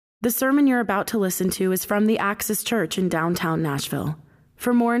The sermon you're about to listen to is from the Axis Church in downtown Nashville.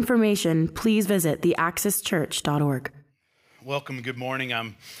 For more information, please visit theaxischurch.org. Welcome and good morning.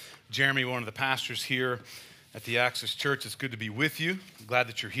 I'm Jeremy, one of the pastors here at the Axis Church. It's good to be with you. I'm glad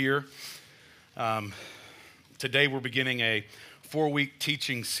that you're here. Today we're beginning a 4-week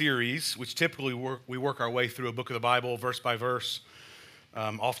teaching series, which typically we work our way through a book of the Bible, verse by verse,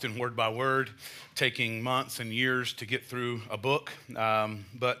 often word by word, taking months and years to get through a book.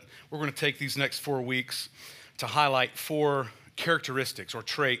 But we're going to take these next 4 weeks to highlight 4 characteristics or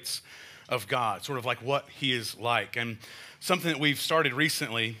traits of God, sort of like what He is like. And something that we've started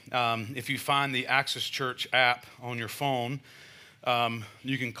recently, if you find the Axis Church app on your phone,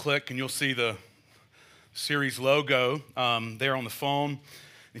 you can click and you'll see the series logo there on the phone.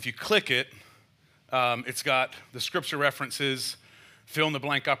 If you click it, it's got the scripture references, fill in the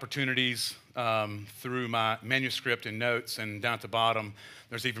blank opportunities through my manuscript and notes, and down at the bottom,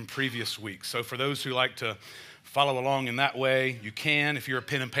 there's even previous weeks. So for those who like to follow along in that way, you can. If you're a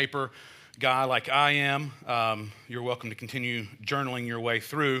pen and paper guy like I am, you're welcome to continue journaling your way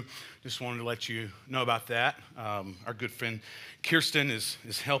through. Just wanted to let you know about that. Our good friend Kirsten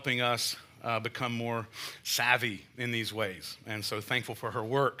is helping us become more savvy in these ways, and so thankful for her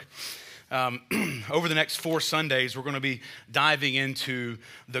work. Over the next 4 Sundays, we're going to be diving into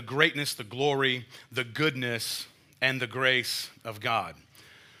the greatness, the glory, the goodness, and the grace of God.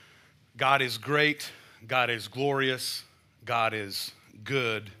 God is great, God is glorious, God is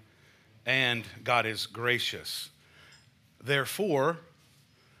good, and God is gracious. Therefore,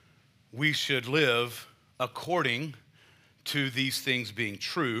 we should live according to these things being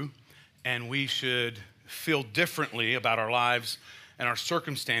true, and we should feel differently about our lives and our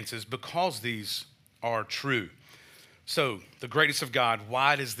circumstances because these are true. So, the greatness of God,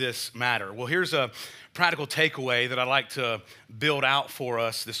 why does this matter? Well, here's a practical takeaway that I'd like to build out for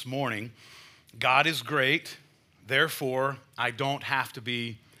us this morning. God is great, therefore, I don't have to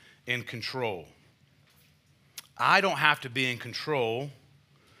be in control. I don't have to be in control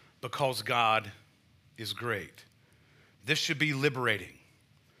because God is great. This should be liberating,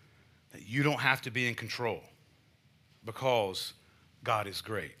 that you don't have to be in control because God is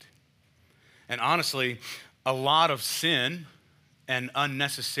great. And honestly, a lot of sin and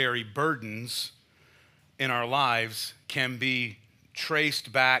unnecessary burdens in our lives can be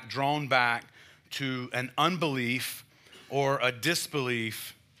traced back, drawn back to an unbelief or a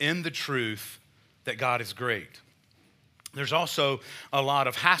disbelief in the truth that God is great. There's also a lot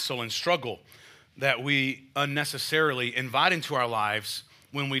of hassle and struggle that we unnecessarily invite into our lives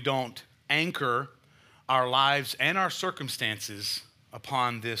when we don't anchor our lives and our circumstances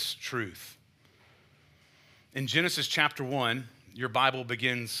upon this truth. In Genesis chapter 1, your Bible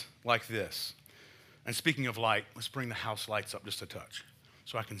begins like this. And speaking of light, let's bring the house lights up just a touch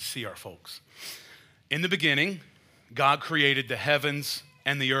so I can see our folks. In the beginning, God created the heavens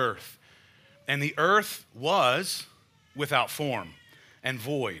and the earth was without form and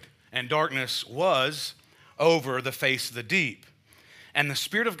void, and darkness was over the face of the deep. And the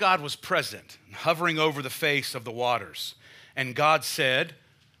Spirit of God was present, hovering over the face of the waters. And God said,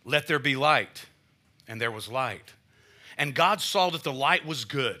 "Let there be light." And there was light. And God saw that the light was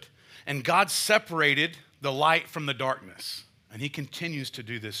good. And God separated the light from the darkness. And He continues to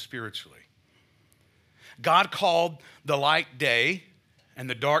do this spiritually. God called the light day, and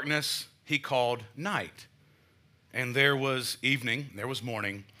the darkness He called night. And there was evening, there was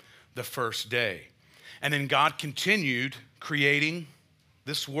morning, the first day. And then God continued creating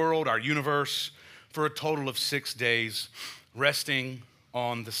this world, our universe, for a total of 6 days, resting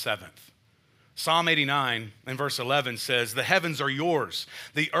on the 7th. Psalm 89 and verse 11 says, "The heavens are yours,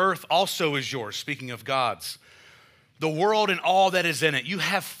 the earth also is yours," speaking of God's. "The world and all that is in it, you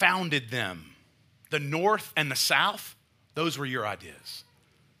have founded them. The north and the south, those were your ideas.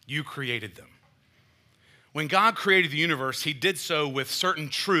 You created them." When God created the universe, He did so with certain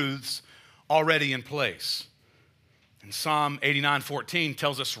truths already in place. And Psalm 89:14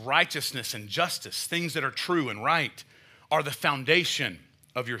 tells us righteousness and justice, things that are true and right, are the foundation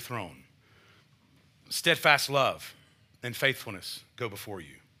of your throne. Steadfast love and faithfulness go before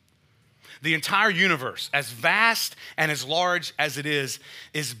you. The entire universe, as vast and as large as it is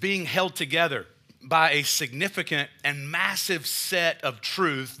being held together by a significant and massive set of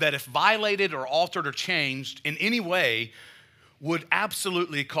truths that, if violated or altered or changed in any way, would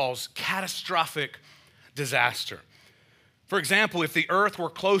absolutely cause catastrophic disaster. For example, if the earth were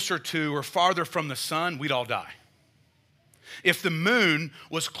closer to or farther from the sun, we'd all die. If the moon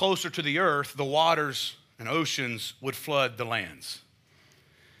was closer to the earth, the waters and oceans would flood the lands.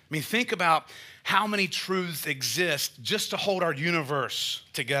 I mean, think about how many truths exist just to hold our universe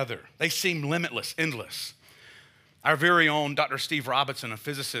together. They seem limitless, endless. Our very own Dr. Steve Robinson, a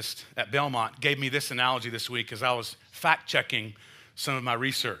physicist at Belmont, gave me this analogy this week as I was fact-checking some of my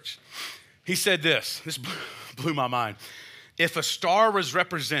research. He said this blew my mind. If a star was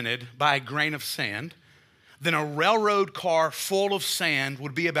represented by a grain of sand, then a railroad car full of sand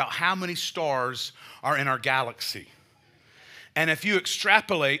would be about how many stars are in our galaxy. And if you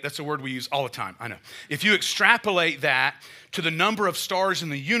extrapolate, that's a word we use all the time, I know. If you extrapolate that to the number of stars in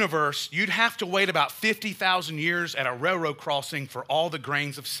the universe, you'd have to wait about 50,000 years at a railroad crossing for all the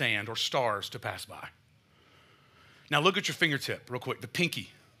grains of sand or stars to pass by. Now look at your fingertip real quick, the pinky.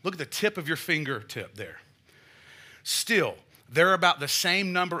 Look at the tip of your fingertip there. Still, there are about the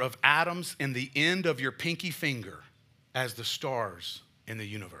same number of atoms in the end of your pinky finger as the stars in the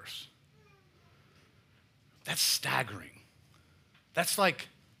universe. That's staggering. That's like,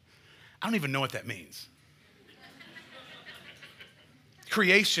 I don't even know what that means.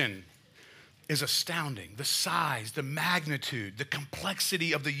 Creation is astounding. The size, the magnitude, the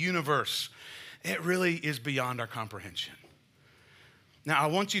complexity of the universe, it really is beyond our comprehension. Now, I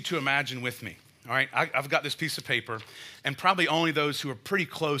want you to imagine with me, all right? I've got this piece of paper, and probably only those who are pretty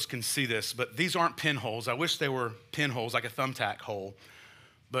close can see this, but these aren't pinholes. I wish they were pinholes, like a thumbtack hole,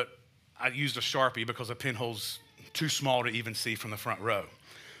 but I used a Sharpie because a pinhole's too small to even see from the front row.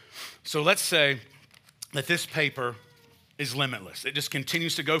 So let's say that this paper is limitless. It just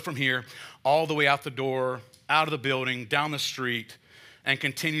continues to go from here all the way out the door, out of the building, down the street, and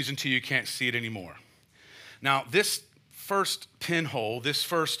continues until you can't see it anymore. Now, this first pinhole, this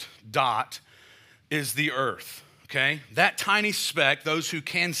first dot, is the earth, okay? That tiny speck, those who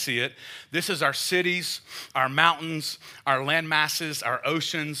can see it, this is our cities, our mountains, our land masses, our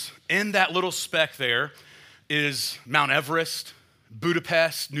oceans. In that little speck there is Mount Everest,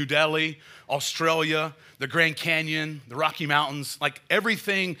 Budapest, New Delhi, Australia, the Grand Canyon, the Rocky Mountains. Like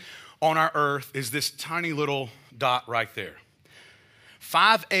everything on our earth is this tiny little dot right there.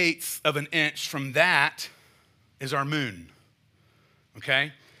 5/8 of an inch from that is our moon,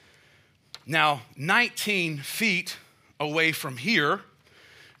 okay? Now, 19 feet away from here,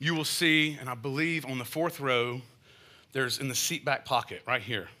 you will see, and I believe on the fourth row, there's in the seat back pocket right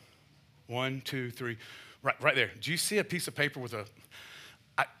here. 1, 2, 3, right there. Do you see a piece of paper with a,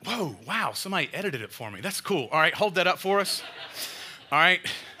 whoa, wow, somebody edited it for me. That's cool. All right, hold that up for us. All right.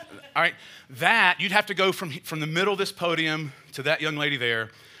 That, you'd have to go from the middle of this podium to that young lady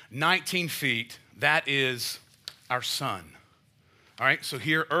there, 19 feet. That is our sun. All right, so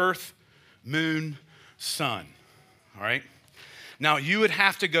here, earth, moon, sun. All right. Now, you would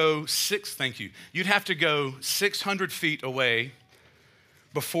have to go You'd have to go 600 feet away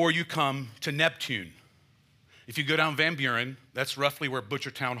before you come to Neptune. If you go down Van Buren, that's roughly where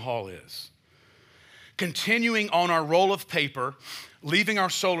Butchertown Hall is. Continuing on our roll of paper, leaving our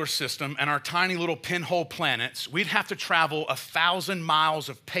solar system and our tiny little pinhole planets, we'd have to travel 1,000 miles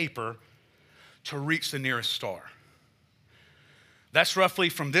of paper to reach the nearest star. That's roughly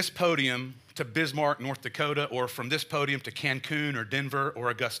from this podium to Bismarck, North Dakota, or from this podium to Cancun or Denver or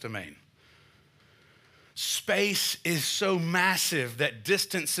Augusta, Maine. Space is so massive that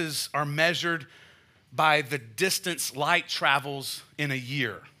distances are measured by the distance light travels in a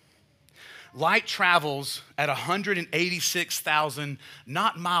year. Light travels at 186,000,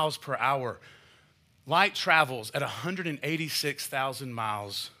 not miles per hour. Light travels at 186,000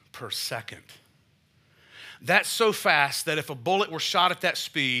 miles per second. That's so fast that if a bullet were shot at that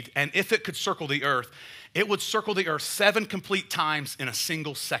speed, and if it could circle the earth, it would circle the earth 7 complete times in a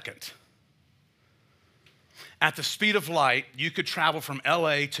single second. At the speed of light, you could travel from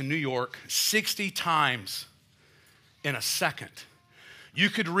LA to New York 60 times in a second. You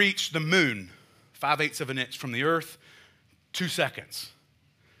could reach the moon 5/8 of an inch from the earth, 2 seconds.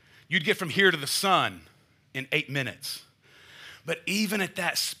 You'd get from here to the sun in 8 minutes. But even at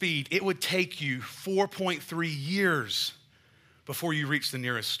that speed, it would take you 4.3 years before you reach the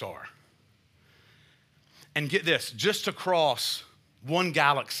nearest star. And get this, just to cross one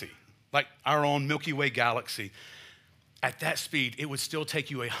galaxy, like our own Milky Way galaxy, at that speed, it would still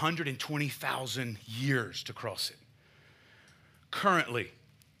take you 120,000 years to cross it. Currently,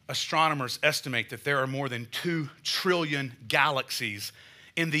 astronomers estimate that there are more than 2 trillion galaxies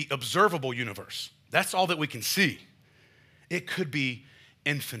in the observable universe. That's all that we can see. It could be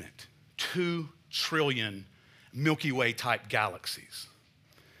infinite, 2 trillion Milky Way type galaxies.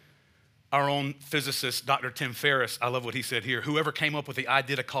 Our own physicist, Dr. Tim Ferriss, I love what he said here. Whoever came up with the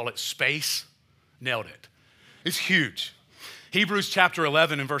idea to call it space, nailed it. It's huge. Hebrews chapter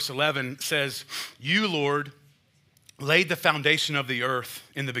 11 and verse 11 says, "You, Lord, laid the foundation of the earth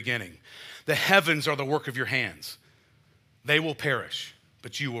in the beginning. The heavens are the work of your hands. They will perish,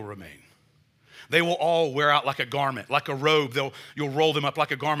 but you will remain. They will all wear out like a garment, like a robe. You'll roll them up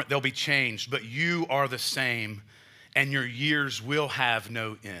like a garment. They'll be changed, but you are the same, and your years will have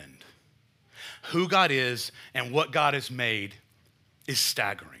no end. Who God is and what God has made is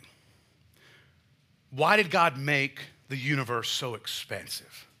staggering. Why did God make the universe so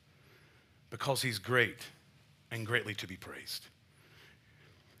expansive? Because he's great and greatly to be praised.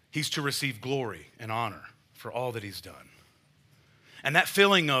 He's to receive glory and honor for all that he's done. And that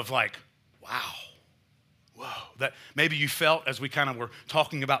feeling of like, wow, whoa, that maybe you felt as we kind of were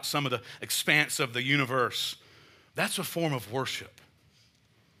talking about some of the expanse of the universe, that's a form of worship.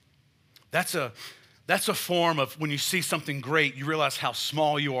 That's a form of when you see something great, you realize how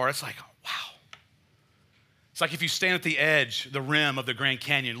small you are. It's like, wow. It's like if you stand at the edge, the rim of the Grand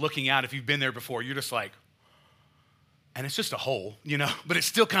Canyon, looking out, if you've been there before, you're just like, and it's just a hole, but it's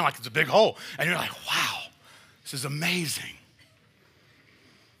still kind of like it's a big hole. And you're like, wow, this is amazing.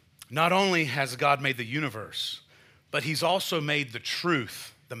 Not only has God made the universe, but he's also made the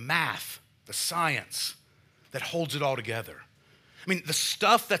truth, the math, the science that holds it all together. I mean, the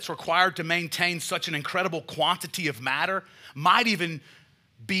stuff that's required to maintain such an incredible quantity of matter might even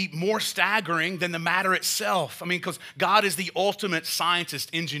be more staggering than the matter itself. I mean, because God is the ultimate scientist,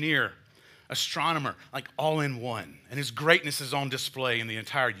 engineer, astronomer, like all in one. And his greatness is on display in the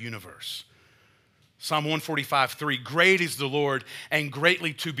entire universe. Psalm 145:3, great is the Lord and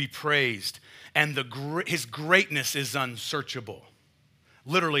greatly to be praised, and his greatness is unsearchable.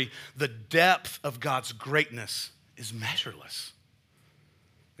 Literally, the depth of God's greatness is measureless.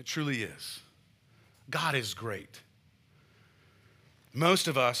 It truly is. God is great. Most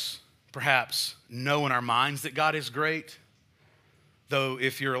of us, perhaps, know in our minds that God is great, though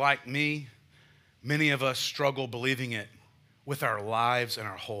if you're like me, many of us struggle believing it with our lives and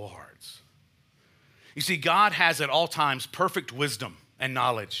our whole hearts. You see, God has at all times perfect wisdom and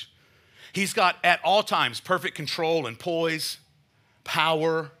knowledge. He's got at all times perfect control and poise,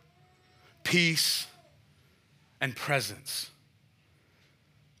 power, peace, and presence.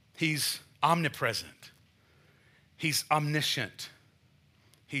 He's omnipresent. He's omniscient.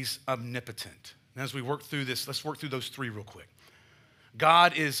 He's omnipotent. And as we work through this, let's work through those three real quick.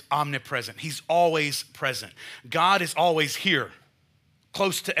 God is omnipresent. He's always present. God is always here,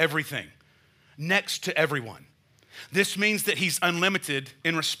 close to everything, next to everyone. This means that he's unlimited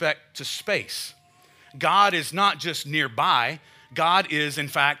in respect to space. God is not just nearby. God is, in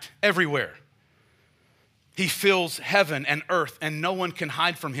fact, everywhere. He fills heaven and earth, and no one can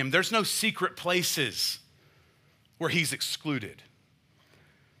hide from him. There's no secret places where he's excluded.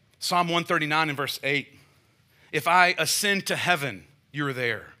 Psalm 139 and verse 8, if I ascend to heaven, you're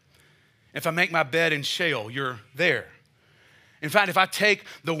there. If I make my bed in Sheol, you're there. In fact, if I take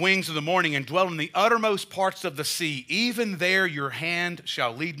the wings of the morning and dwell in the uttermost parts of the sea, even there your hand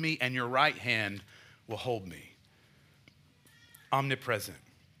shall lead me and your right hand will hold me. Omnipresent.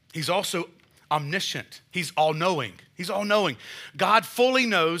 He's also omniscient. He's all-knowing. He's all-knowing. God fully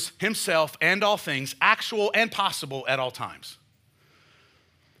knows himself and all things, actual and possible at all times.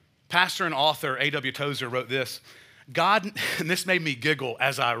 Pastor and author A.W. Tozer wrote this, God, and this made me giggle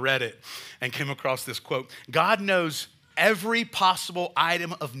as I read it and came across this quote, God knows every possible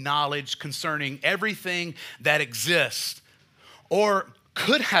item of knowledge concerning everything that exists or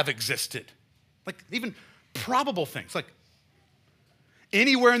could have existed, like even probable things, like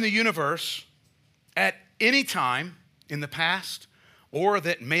anywhere in the universe at any time in the past or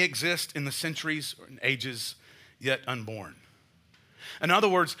that may exist in the centuries or in ages yet unborn. In other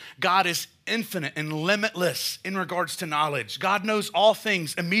words, God is infinite and limitless in regards to knowledge. God knows all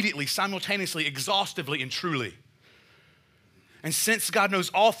things immediately, simultaneously, exhaustively, and truly. And since God knows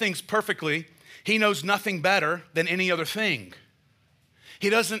all things perfectly, he knows nothing better than any other thing. He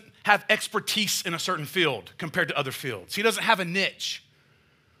doesn't have expertise in a certain field compared to other fields. He doesn't have a niche.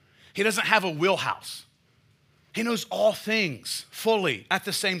 He doesn't have a wheelhouse. He knows all things fully at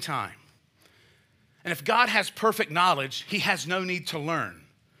the same time. And if God has perfect knowledge, he has no need to learn.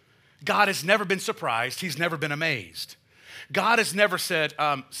 God has never been surprised. He's never been amazed. God has never said,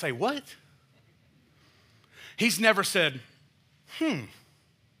 say what? He's never said,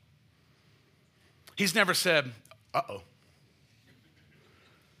 He's never said, uh-oh.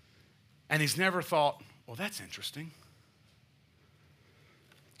 And he's never thought, well, that's interesting.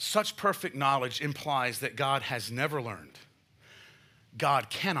 Such perfect knowledge implies that God has never learned. God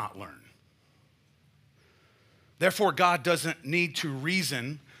cannot learn. Therefore, God doesn't need to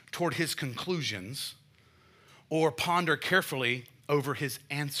reason toward his conclusions or ponder carefully over his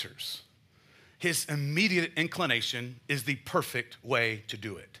answers. his immediate inclination is the perfect way to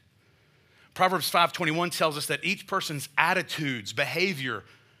do it. Proverbs 5:21 tells us that each person's attitudes, behavior,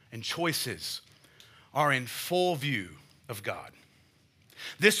 and choices are in full view of God.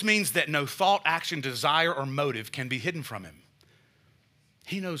 This means that no thought, action, desire, or motive can be hidden from him.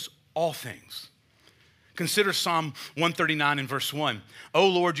 He knows all things. Consider Psalm 139 and verse 1. O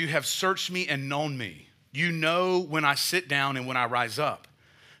Lord, you have searched me and known me. You know when I sit down and when I rise up.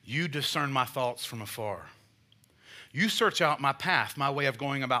 You discern my thoughts from afar. You search out my path, my way of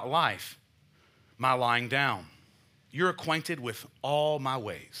going about life, my lying down. You're acquainted with all my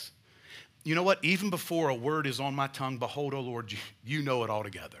ways. You know what? Even before a word is on my tongue, behold, O Lord, you know it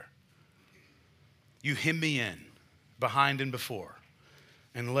altogether. You hem me in, behind and before,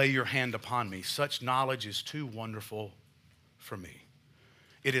 and lay your hand upon me. Such knowledge is too wonderful for me.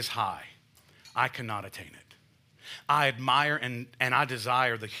 It is high. I cannot attain it. I admire and I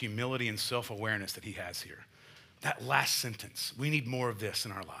desire the humility and self-awareness that he has here. That last sentence, we need more of this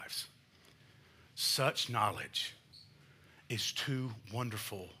in our lives. Such knowledge is too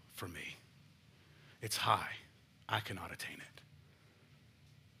wonderful for me. It's high. I cannot attain it.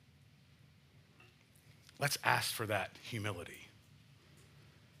 Let's ask for that humility.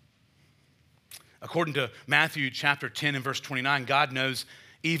 According to Matthew chapter 10 and verse 29, God knows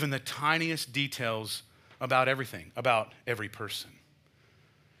even the tiniest details about everything, about every person.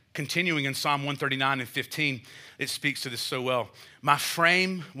 Continuing in Psalm 139 and 15, it speaks to this so well. My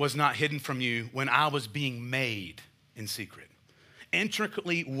frame was not hidden from you when I was being made in secret,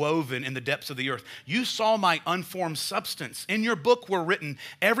 intricately woven in the depths of the earth. You saw my unformed substance. In your book were written,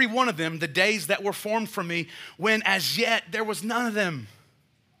 every one of them, the days that were formed for me, when as yet there was none of them.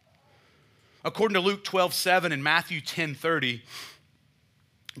 According to Luke 12:7 and Matthew 10:30,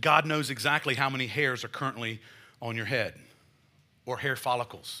 God knows exactly how many hairs are currently on your head, or hair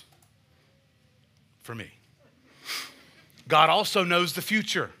follicles for me. God also knows the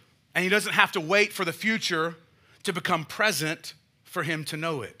future, and he doesn't have to wait for the future to become present for him to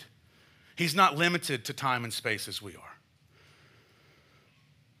know it. He's not limited to time and space as we are.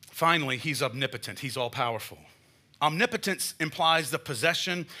 Finally, he's omnipotent. He's all-powerful. Omnipotence implies the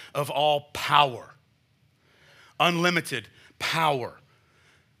possession of all power, unlimited power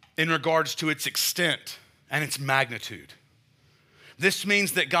in regards to its extent and its magnitude. This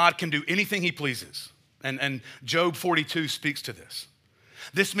means that God can do anything he pleases, and Job 42 speaks to this.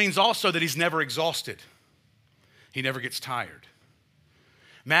 This means also that he's never exhausted. He never gets tired.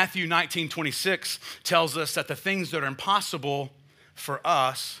 Matthew 19:26 tells us that the things that are impossible for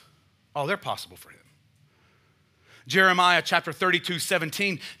us, they're possible for him. Jeremiah chapter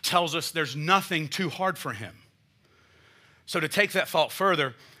 32:17 tells us there's nothing too hard for him. So to take that thought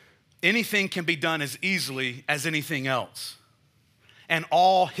further, anything can be done as easily as anything else. And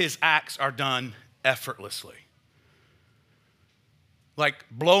all his acts are done effortlessly. Like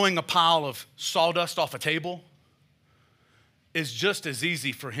blowing a pile of sawdust off a table is just as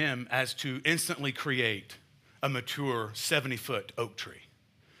easy for him as to instantly create a mature 70-foot oak tree.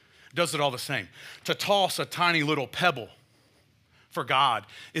 Does it all the same. To toss a tiny little pebble for God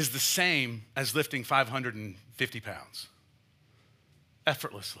is the same as lifting 550 pounds.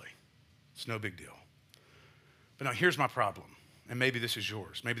 Effortlessly. It's no big deal. But now here's my problem, and maybe this is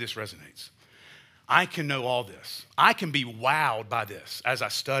yours. Maybe this resonates. I can know all this. I can be wowed by this as I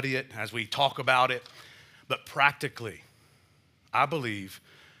study it, as we talk about it, but practically, I believe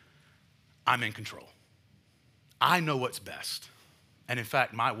I'm in control. I know what's best. And in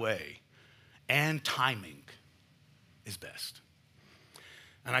fact, my way and timing is best.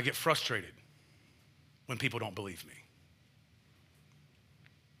 And I get frustrated when people don't believe me.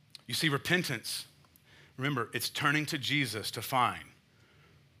 You see, repentance, remember, it's turning to Jesus to find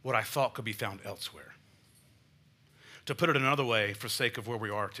what I thought could be found elsewhere. To put it another way, for sake of where we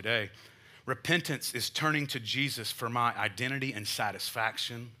are today, repentance is turning to Jesus for my identity and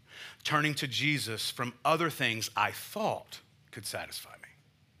satisfaction, turning to Jesus from other things I thought could satisfy me.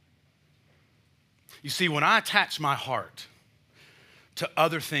 You see, when I attach my heart to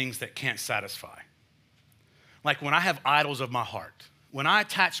other things that can't satisfy, like when I have idols of my heart, when I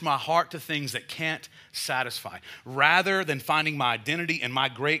attach my heart to things that can't satisfy, rather than finding my identity in my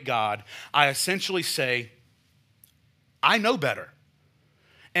great God, I essentially say, I know better.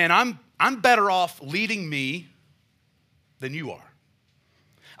 And I'm better off leading me than you are.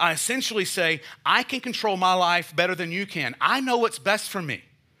 I essentially say, I can control my life better than you can. I know what's best for me.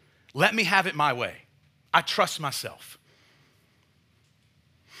 Let me have it my way. I trust myself.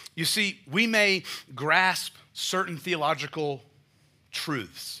 You see, we may grasp certain theological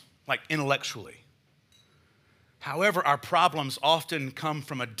truths, like intellectually, However, our problems often come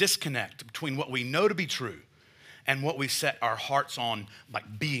from a disconnect between what we know to be true and what we set our hearts on,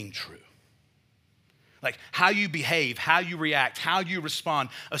 like being true. Like how you behave, how you react, how you respond,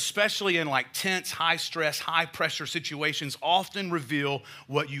 especially in like tense, high stress, high pressure situations, often reveal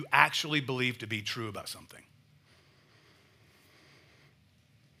what you actually believe to be true about something.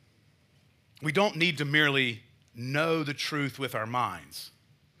 We don't need to merely know the truth with our minds.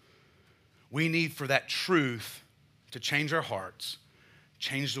 We need for that truth to change our hearts,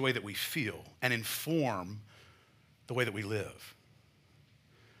 change the way that we feel, and inform the way that we live.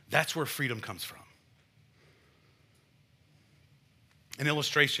 That's where freedom comes from. An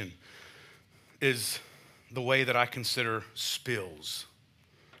illustration is the way that I consider spills,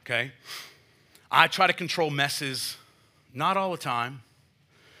 okay? I try to control messes, not all the time,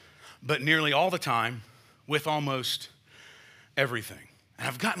 but nearly all the time with almost everything. And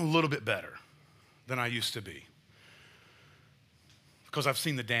I've gotten a little bit better than I used to be because I've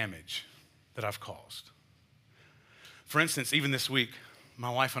seen the damage that I've caused. For instance, even this week, my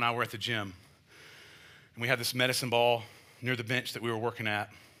wife and I were at the gym, and we had this medicine ball near the bench that we were working at,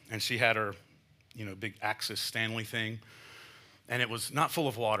 and she had her, big Axis Stanley thing, and it was not full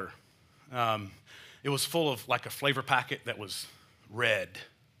of water. It was full of like a flavor packet that was red.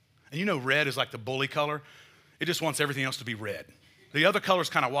 And red is like the bully color. It just wants everything else to be red. The other colors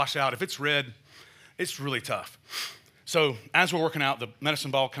kind of wash out. If it's red, it's really tough. So as we're working out, the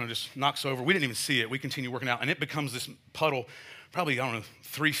medicine ball kind of just knocks over. We didn't even see it. We continue working out, and it becomes this puddle, probably,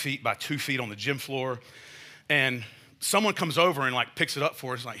 3 feet by 2 feet on the gym floor. And someone comes over and like picks it up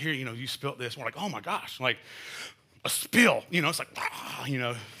for us, like, here, you spilt this. And we're like, oh my gosh, like a spill, it's like,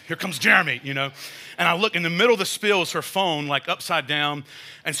 here comes Jeremy, And I look in the middle of the spill is her phone, like upside down.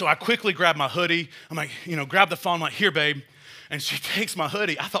 And so I quickly grab my hoodie. I'm like, grab the phone, I'm like, here, babe. And she takes my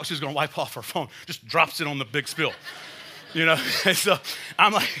hoodie. I thought she was gonna wipe off her phone, just drops it on the big spill, And so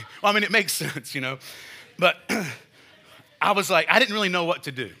I'm like, it makes sense, But I was like, I didn't really know what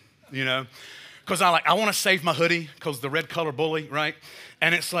to do, Because I want to save my hoodie because the red color bully, right?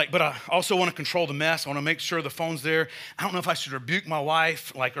 And it's like, but I also want to control the mess. I want to make sure the phone's there. I don't know if I should rebuke my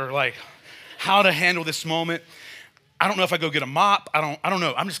wife, or how to handle this moment. I don't know if I go get a mop. I don't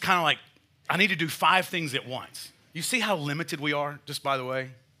know. I'm just kind of like, I need to do 5 things at once. You see how limited we are, just by the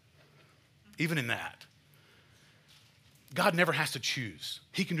way? Even in that. God never has to choose.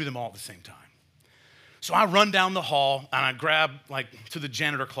 He can do them all at the same time. So I run down the hall and I grab to the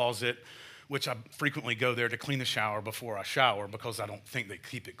janitor closet, which I frequently go there to clean the shower before I shower because I don't think they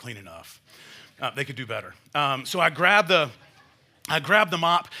keep it clean enough. They could do better. So I grab the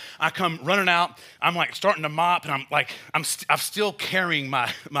mop. I come running out. I'm starting to mop, and I'm still carrying my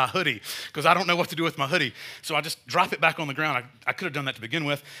hoodie because I don't know what to do with my hoodie. So I just drop it back on the ground. I could have done that to begin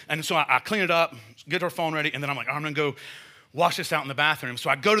with. And so I clean it up, get her phone ready, and then I'm like, I'm gonna go wash this out in the bathroom. So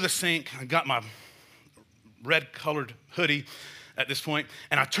I go to the sink. I got my red colored hoodie at this point,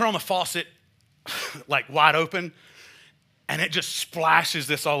 and I turn on the faucet wide open, and it just splashes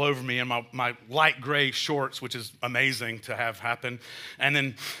this all over me in my light gray shorts, which is amazing to have happen. And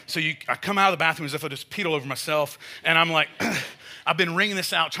then, I come out of the bathroom as if I just peed all over myself, and I'm like, I've been wringing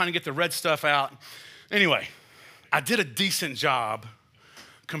this out, trying to get the red stuff out. Anyway, I did a decent job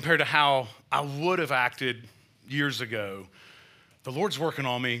compared to how I would have acted years ago. The Lord's working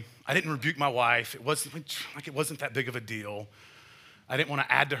on me. I didn't rebuke my wife. It wasn't that big of a deal. I didn't want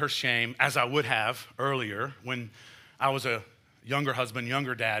to add to her shame as I would have earlier when I was a younger husband,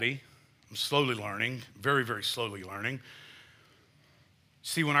 younger daddy. I'm slowly learning, very, very slowly learning.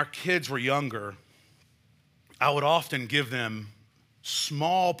 See, when our kids were younger, I would often give them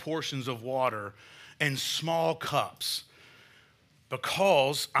small portions of water in small cups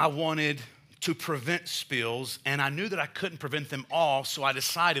because I wanted to prevent spills, and I knew that I couldn't prevent them all, so I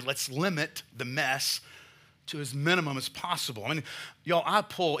decided let's limit the mess to as minimum as possible. Y'all, I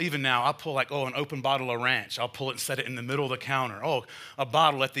pull an open bottle of ranch. I'll pull it and set it in the middle of the counter. Oh, a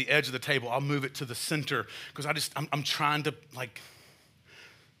bottle at the edge of the table. I'll move it to the center because I'm trying to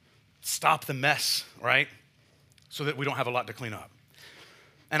stop the mess, right? So that we don't have a lot to clean up.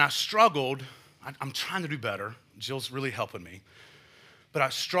 And I struggled. I'm trying to do better. Jill's really helping me. But I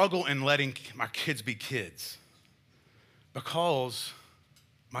struggle in letting my kids be kids because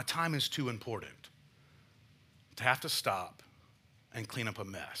my time is too important to have to stop and clean up a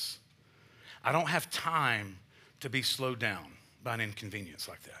mess. I don't have time to be slowed down by an inconvenience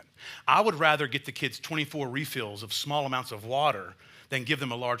like that. I would rather get the kids 24 refills of small amounts of water than give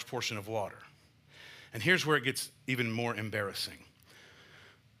them a large portion of water. And here's where it gets even more embarrassing.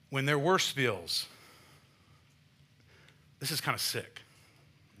 When there were spills, this is kind of sick,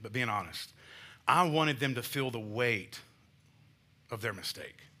 but being honest, I wanted them to feel the weight of their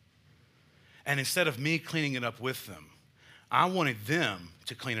mistake. And instead of me cleaning it up with them, I wanted them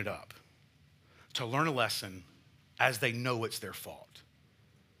to clean it up, to learn a lesson as they know it's their fault.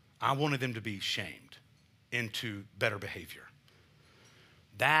 I wanted them to be shamed into better behavior.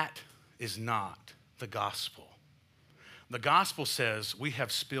 That is not the gospel. The gospel says we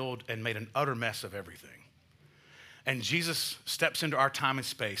have spilled and made an utter mess of everything. And Jesus steps into our time and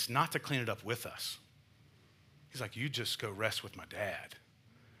space not to clean it up with us. He's like, you just go rest with my dad.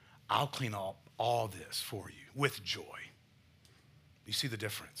 I'll clean up all this for you with joy. You see the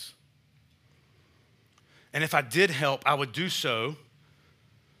difference? And if I did help, I would do so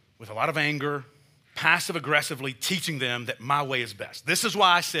with a lot of anger, passive aggressively teaching them that my way is best. This is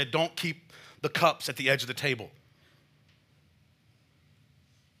why I said don't keep the cups at the edge of the table.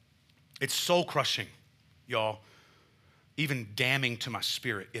 It's soul crushing, y'all, even damning to my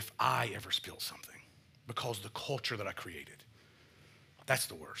spirit if I ever spill something because of the culture that I created. That's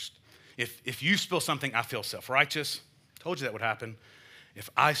the worst. If you spill something, I feel self-righteous. Told you that would happen. If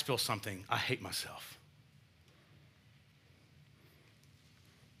I spill something, I hate myself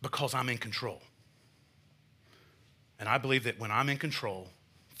because I'm in control. And I believe that when I'm in control,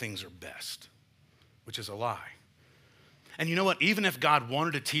 things are best, which is a lie. And you know what? Even if God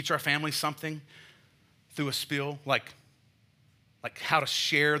wanted to teach our family something through a spill, like how to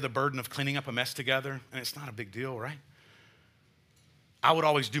share the burden of cleaning up a mess together, and it's not a big deal, right? I would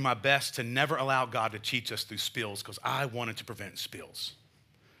always do my best to never allow God to teach us through spills because I wanted to prevent spills.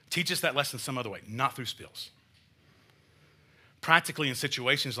 Teach us that lesson some other way, not through spills. Practically in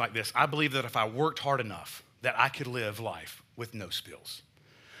situations like this, I believe that if I worked hard enough, that I could live life with no spills.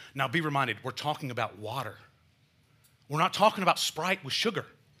 Now be reminded, we're talking about water. We're not talking about Sprite with sugar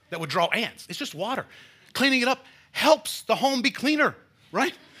that would draw ants. It's just water. Cleaning it up helps the home be cleaner,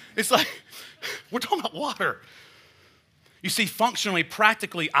 right? It's like, we're talking about water. You see, functionally,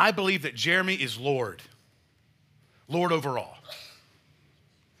 practically, I believe that Jeremy is Lord over all,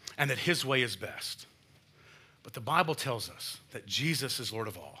 and that his way is best. But the Bible tells us that Jesus is Lord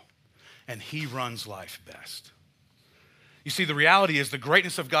of all, and he runs life best. You see, the reality is the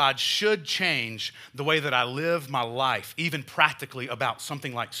greatness of God should change the way that I live my life, even practically about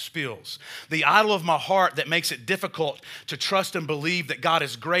something like spills. The idol of my heart that makes it difficult to trust and believe that God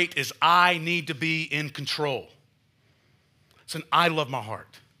is great is I need to be in control. It's an idol of my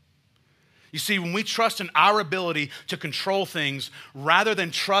heart. You see, when we trust in our ability to control things rather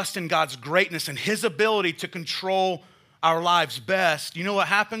than trust in God's greatness and his ability to control our lives best, you know what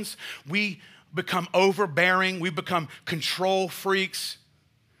happens? We become overbearing. We become control freaks.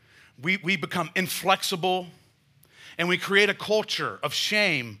 We become inflexible. And we create a culture of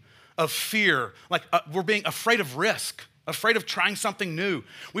shame, of fear. Like we're being afraid of risk, afraid of trying something new.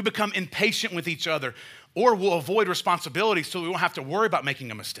 We become impatient with each other, or we'll avoid responsibility so we won't have to worry about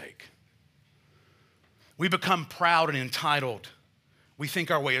making a mistake. We become proud and entitled. We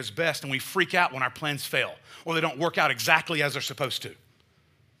think our way is best, and we freak out when our plans fail or they don't work out exactly as they're supposed to.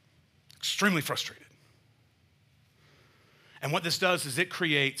 Extremely frustrated. And what this does is it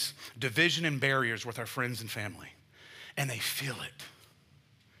creates division and barriers with our friends and family, and they feel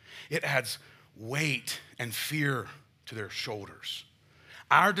it. It adds weight and fear to their shoulders.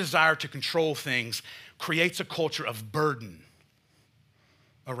 Our desire to control things creates a culture of burden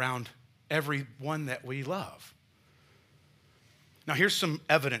around everyone that we love. Now, here's some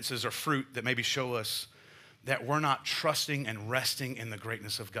evidences or fruit that maybe show us that we're not trusting and resting in the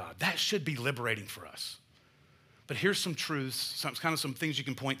greatness of God. That should be liberating for us. But here's some truths, some things you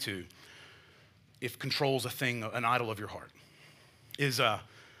can point to if control's a thing, an idol of your heart, is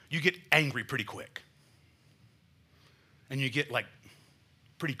you get angry pretty quick. And you get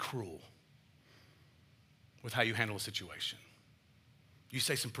pretty cruel with how you handle a situation. You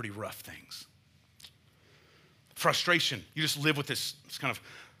say some pretty rough things. Frustration, you just live with this kind of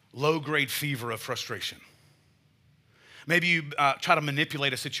low-grade fever of frustration. Maybe you try to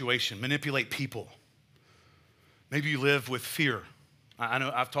manipulate a situation, manipulate people. Maybe you live with fear. I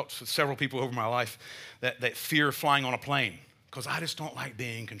know I've talked to several people over my life that fear flying on a plane because I just don't like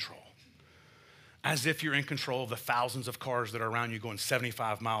being in control. As if you're in control of the thousands of cars that are around you going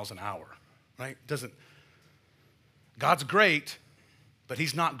 75 miles an hour, right? God's great, but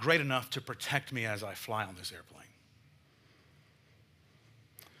he's not great enough to protect me as I fly on this airplane.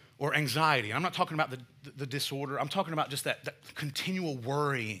 Or anxiety. I'm not talking about the disorder. I'm talking about just that continual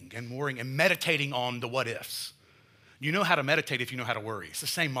worrying and meditating on the what ifs. You know how to meditate if you know how to worry. It's the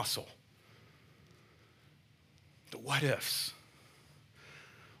same muscle. The what ifs.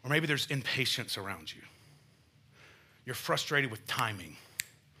 Or maybe there's impatience around you. You're frustrated with timing,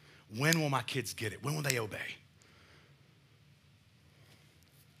 When will my kids get it? When will they obey?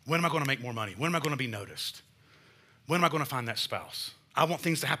 When am I going to make more money? When am I going to be noticed? When am I going to find that spouse? I want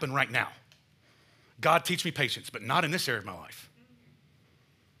things to happen right now. God, teach me patience, but not in this area of my life.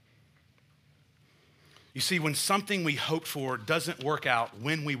 You see, when something we hoped for doesn't work out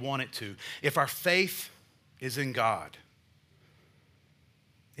when we want it to, if our faith is in God,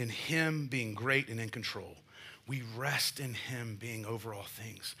 in Him being great and in control, we rest in Him being over all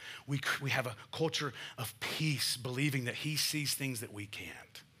things. We have a culture of peace, believing that He sees things that we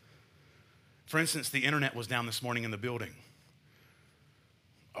can't. For instance, the internet was down this morning in the building.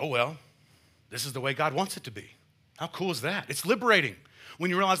 Oh well, this is the way God wants it to be. How cool is that? It's liberating when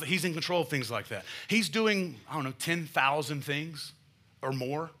you realize that He's in control of things like that. He's doing, 10,000 things or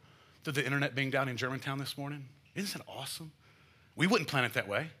more through the internet being down in Germantown this morning. Isn't that awesome? We wouldn't plan it that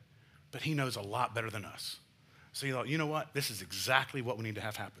way, but He knows a lot better than us. So you thought, you know what? This is exactly what we need to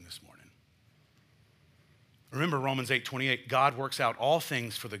have happen this morning. Remember Romans 8:28, God works out all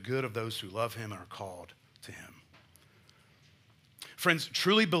things for the good of those who love Him and are called to Him. Friends,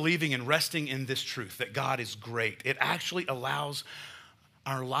 truly believing and resting in this truth that God is great, it actually allows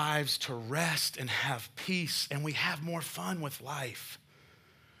our lives to rest and have peace, and we have more fun with life.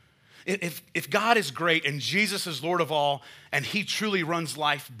 If God is great and Jesus is Lord of all, and He truly runs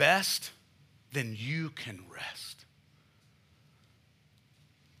life best, then you can rest.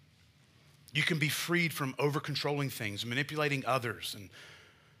 You can be freed from over-controlling things, manipulating others, and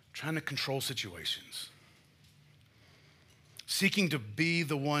trying to control situations. Seeking to be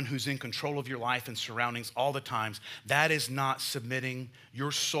the one who's in control of your life and surroundings all the times, that is not submitting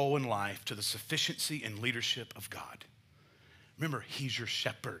your soul and life to the sufficiency and leadership of God. Remember, He's your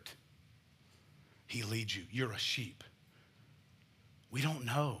shepherd. He leads you. You're a sheep. We don't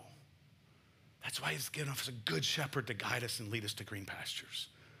know. That's why He's given us a good shepherd to guide us and lead us to green pastures.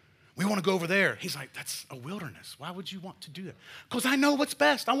 We want to go over there. He's like, that's a wilderness. Why would you want to do that? Because I know what's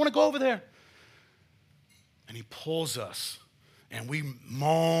best. I want to go over there. And He pulls us, and we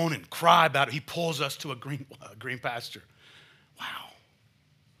moan and cry about it. He pulls us to a green pasture. Wow.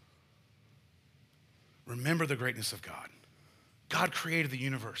 Remember the greatness of God. God created the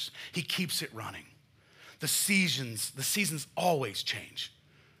universe. He keeps it running. The seasons always change.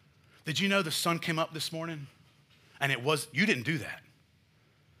 Did you know the sun came up this morning? And you didn't do that.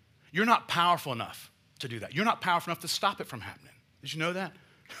 You're not powerful enough to do that. You're not powerful enough to stop it from happening. Did you know that?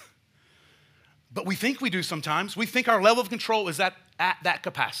 But we think we do sometimes. We think our level of control is at that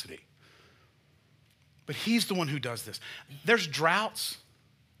capacity. But He's the one who does this. There's droughts,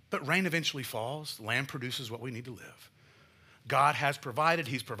 but rain eventually falls. Land produces what we need to live. God has provided.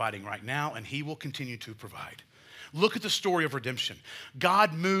 He's providing right now, and He will continue to provide. Look at the story of redemption.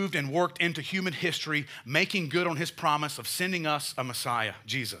 God moved and worked into human history, making good on His promise of sending us a Messiah,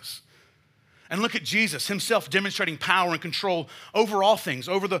 Jesus. And look at Jesus Himself demonstrating power and control over all things,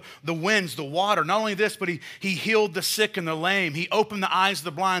 over the winds, the water. Not only this, but he healed the sick and the lame. He opened the eyes of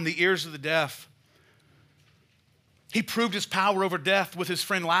the blind, the ears of the deaf. He proved His power over death with His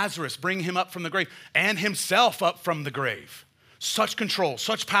friend Lazarus, bringing him up from the grave, and Himself up from the grave. Such control,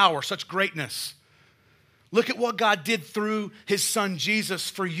 such power, such greatness. Look at what God did through His Son Jesus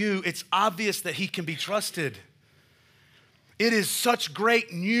for you. It's obvious that He can be trusted. It is such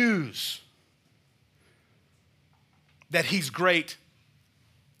great news that He's great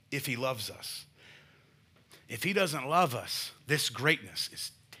if He loves us. If He doesn't love us, this greatness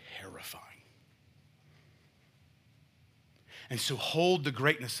is terrifying. And so hold the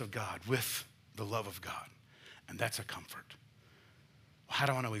greatness of God with the love of God, and that's a comfort. Well, how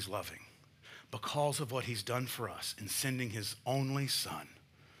do I know He's loving? Because of what He's done for us in sending His only Son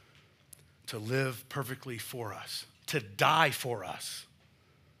to live perfectly for us, to die for us,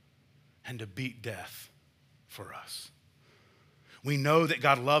 and to beat death for us. We know that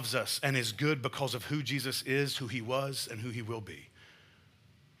God loves us and is good because of who Jesus is, who He was, and who He will be.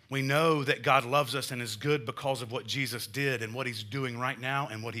 We know that God loves us and is good because of what Jesus did and what He's doing right now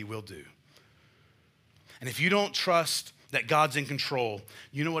and what He will do. And if you don't trust that God's in control,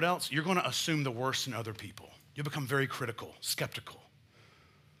 you know what else? You're going to assume the worst in other people. You'll become very critical, skeptical.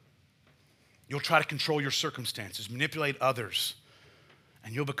 You'll try to control your circumstances, manipulate others,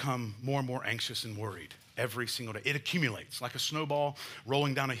 and you'll become more and more anxious and worried every single day. It accumulates like a snowball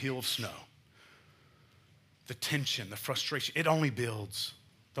rolling down a hill of snow. The tension, the frustration, it only builds.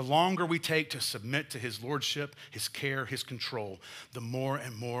 The longer we take to submit to His lordship, His care, His control, the more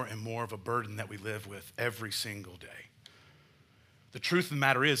and more and more of a burden that we live with every single day. The truth of the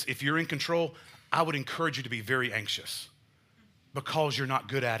matter is, if you're in control, I would encourage you to be very anxious because you're not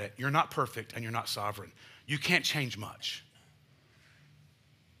good at it. You're not perfect and you're not sovereign. You can't change much.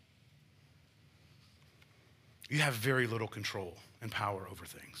 you have very little control and power over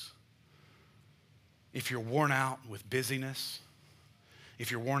things. If you're worn out with busyness,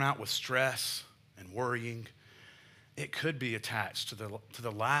 if you're worn out with stress and worrying, it could be attached to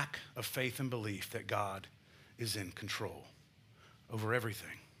the lack of faith and belief that God is in control over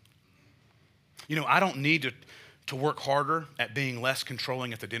everything. You know, I don't need to work harder at being less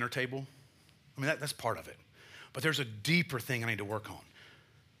controlling at the dinner table. I mean, that's part of it. But there's a deeper thing I need to work on.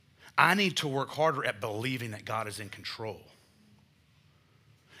 I need to work harder at believing that God is in control.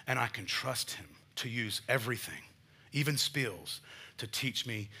 And I can trust him to use everything, even spills, to teach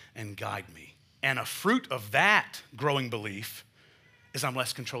me and guide me. And a fruit of that growing belief is I'm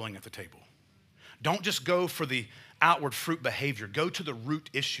less controlling at the table. Don't just go for the outward fruit behavior. Go to the root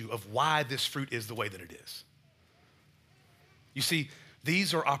issue of why this fruit is the way that it is. You see,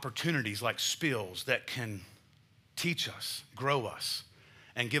 these are opportunities like spills that can teach us, grow us,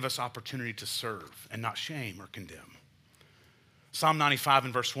 and give us opportunity to serve and not shame or condemn. Psalm 95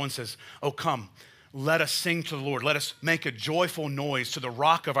 and verse 1 says, "Oh, come, let us sing to the Lord. Let us make a joyful noise to the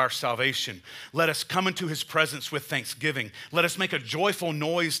rock of our salvation. Let us come into his presence with thanksgiving. Let us make a joyful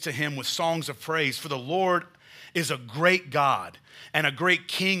noise to him with songs of praise. For the Lord is a great God and a great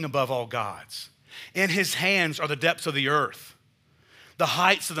King above all gods. In his hands are the depths of the earth. The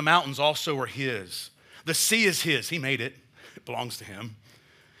heights of the mountains also are his. The sea is his. He made it. It belongs to him.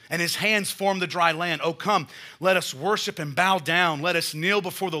 And his hands form the dry land. Oh, come, let us worship and bow down. Let us kneel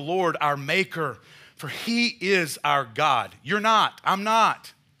before the Lord, our maker. For he is our God." You're not. I'm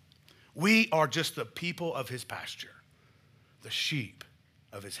not. We are just the people of his pasture, the sheep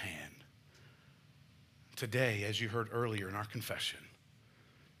of his hand. Today, as you heard earlier in our confession,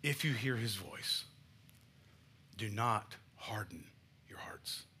 if you hear his voice, do not harden your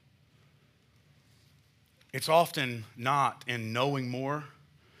hearts. It's often not in knowing more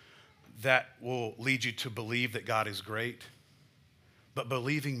that will lead you to believe that God is great, but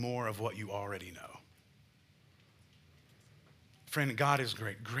believing more of what you already know. Friend, God is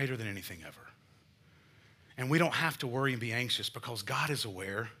great, greater than anything ever. And we don't have to worry and be anxious because God is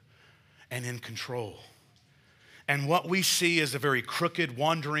aware and in control. And what we see is a very crooked,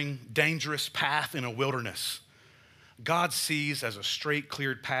 wandering, dangerous path in a wilderness, God sees as a straight,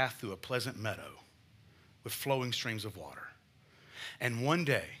 cleared path through a pleasant meadow with flowing streams of water. And one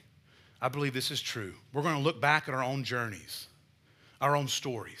day, I believe this is true, we're going to look back at our own journeys, our own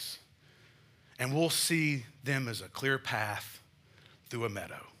stories, and we'll see them as a clear path through a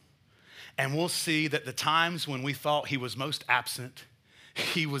meadow. And we'll see that the times when we thought he was most absent,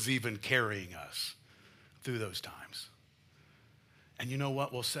 he was even carrying us through those times. And you know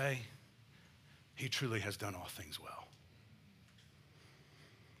what we'll say? He truly has done all things well.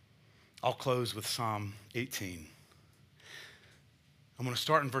 I'll close with Psalm 18. I'm going to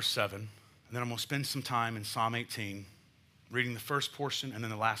start in verse 7, and then I'm going to spend some time in Psalm 18, reading the first portion and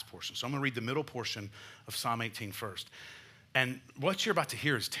then the last portion. So I'm going to read the middle portion of Psalm 18 first. And what you're about to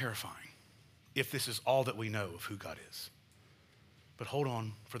hear is terrifying if this is all that we know of who God is. But hold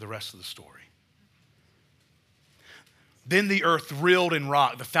on for the rest of the story. Then the earth reeled and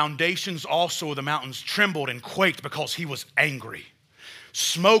rocked. The foundations also of the mountains trembled and quaked because he was angry.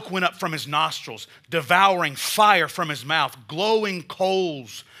 Smoke went up from his nostrils, devouring fire from his mouth. Glowing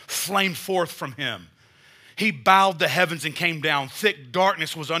coals flamed forth from him. He bowed the heavens and came down. Thick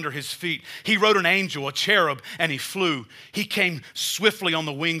darkness was under his feet. He rode an angel, a cherub, and he flew. He came swiftly on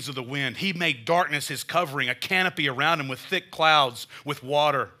the wings of the wind. He made darkness his covering, a canopy around him with thick clouds with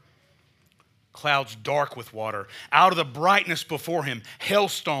water. Clouds dark with water. Out of the brightness before him,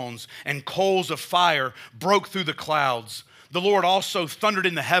 hailstones and coals of fire broke through the clouds. The Lord also thundered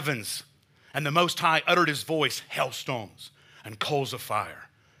in the heavens, and the Most High uttered his voice, hailstones and coals of fire.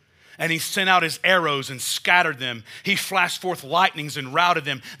 And he sent out his arrows and scattered them. He flashed forth lightnings and routed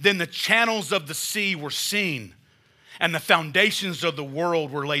them. Then the channels of the sea were seen, and the foundations of the world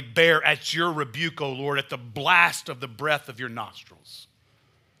were laid bare at your rebuke, O Lord, at the blast of the breath of your nostrils.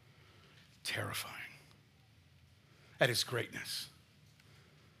 Terrifying at his greatness.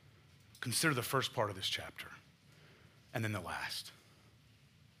 Consider the first part of this chapter and then the last.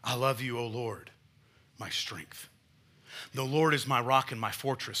 I love you, O Lord, my strength. The Lord is my rock and my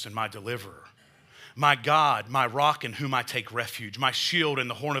fortress and my deliverer. My God, my rock in whom I take refuge, my shield and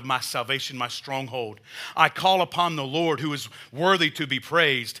the horn of my salvation, my stronghold. I call upon the Lord who is worthy to be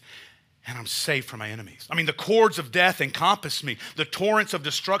praised, and I'm safe from my enemies. I mean, the cords of death encompassed me. The torrents of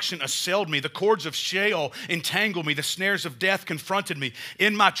destruction assailed me. The cords of Sheol entangled me. The snares of death confronted me.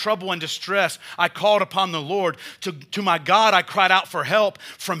 In my trouble and distress, I called upon the Lord. To my God, I cried out for help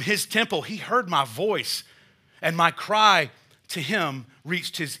from his temple. He heard my voice, and my cry to him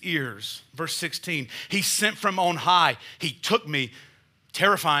reached his ears. Verse 16, he sent from on high. He took me,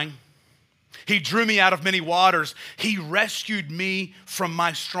 terrifying. He drew me out of many waters. He rescued me from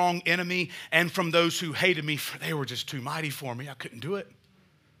my strong enemy and from those who hated me, for they were just too mighty for me. I couldn't do it.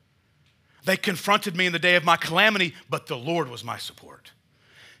 They confronted me in the day of my calamity, but the Lord was my support.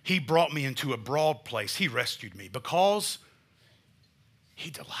 He brought me into a broad place. He rescued me because he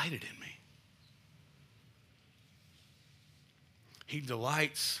delighted in me. He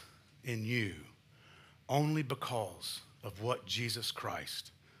delights in you only because of what Jesus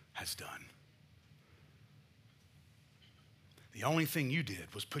Christ has done. The only thing you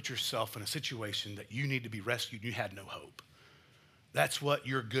did was put yourself in a situation that you need to be rescued and you had no hope. That's what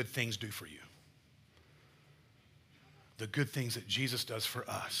your good things do for you. The good things that Jesus does for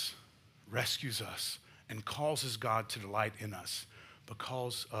us, rescues us, and causes God to delight in us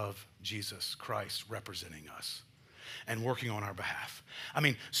because of Jesus Christ representing us and working on our behalf. I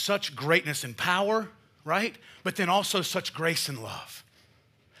mean, such greatness and power, right? But then also such grace and love.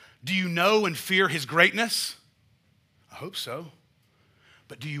 Do you know and fear his greatness? I hope so.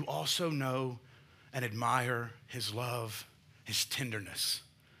 But do you also know and admire his love, his tenderness,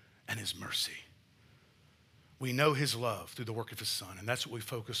 and his mercy? We know his love through the work of his Son, and that's what we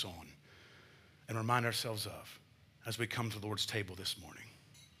focus on and remind ourselves of as we come to the Lord's table this morning.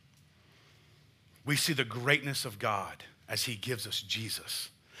 We see the greatness of God as he gives us Jesus.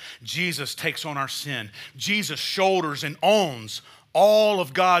 Jesus takes on our sin. Jesus shoulders and owns all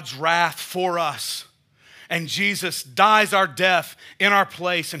of God's wrath for us. And Jesus dies our death in our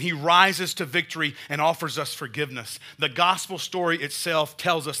place, and he rises to victory and offers us forgiveness. The gospel story itself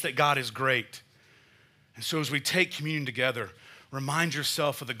tells us that God is great. And so as we take communion together, remind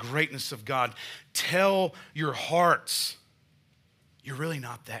yourself of the greatness of God. Tell your hearts, you're really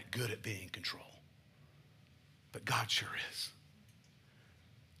not that good at being in control. But God sure is.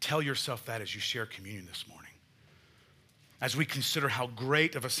 Tell yourself that as you share communion this morning. As we consider how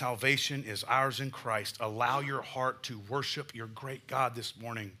great of a salvation is ours in Christ, allow your heart to worship your great God this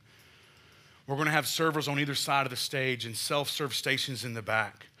morning. We're going to have servers on either side of the stage and self-serve stations in the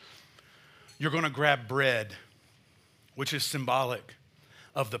back. You're going to grab bread, which is symbolic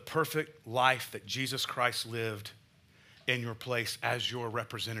of the perfect life that Jesus Christ lived in your place as your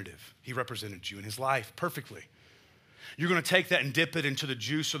representative. He represented you in his life perfectly. You're going to take that and dip it into the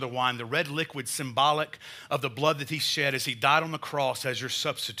juice or the wine, the red liquid symbolic of the blood that he shed as he died on the cross as your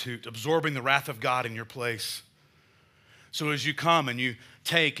substitute, absorbing the wrath of God in your place. So as you come and you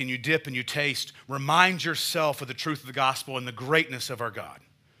take and you dip and you taste, remind yourself of the truth of the gospel and the greatness of our God.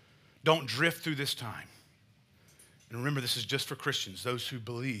 Don't drift through this time. And remember, this is just for Christians, those who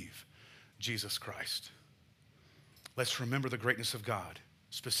believe Jesus Christ. Let's remember the greatness of God,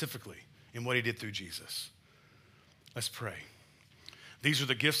 specifically in what he did through Jesus. Let's pray. These are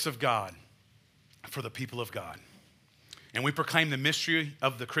the gifts of God for the people of God. And we proclaim the mystery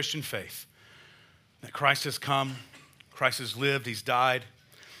of the Christian faith, that Christ has come, Christ has lived, he's died,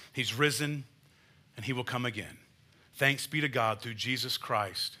 he's risen, and he will come again. Thanks be to God through Jesus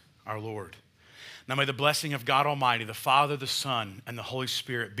Christ, our Lord. Now may the blessing of God Almighty, the Father, the Son, and the Holy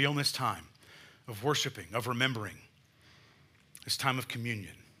Spirit be on this time of worshiping, of remembering, this time of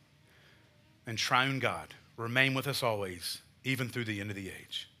communion. And triune God, remain with us always, even through the end of the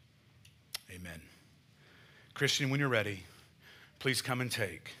age. Amen. Christian, when you're ready, please come and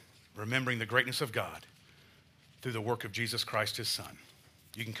take, remembering the greatness of God through the work of Jesus Christ, his Son.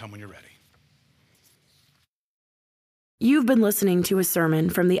 You can come when you're ready. You've been listening to a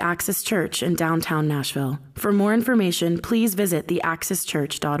sermon from the Axis Church in downtown Nashville. For more information, please visit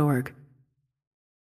theaxischurch.org.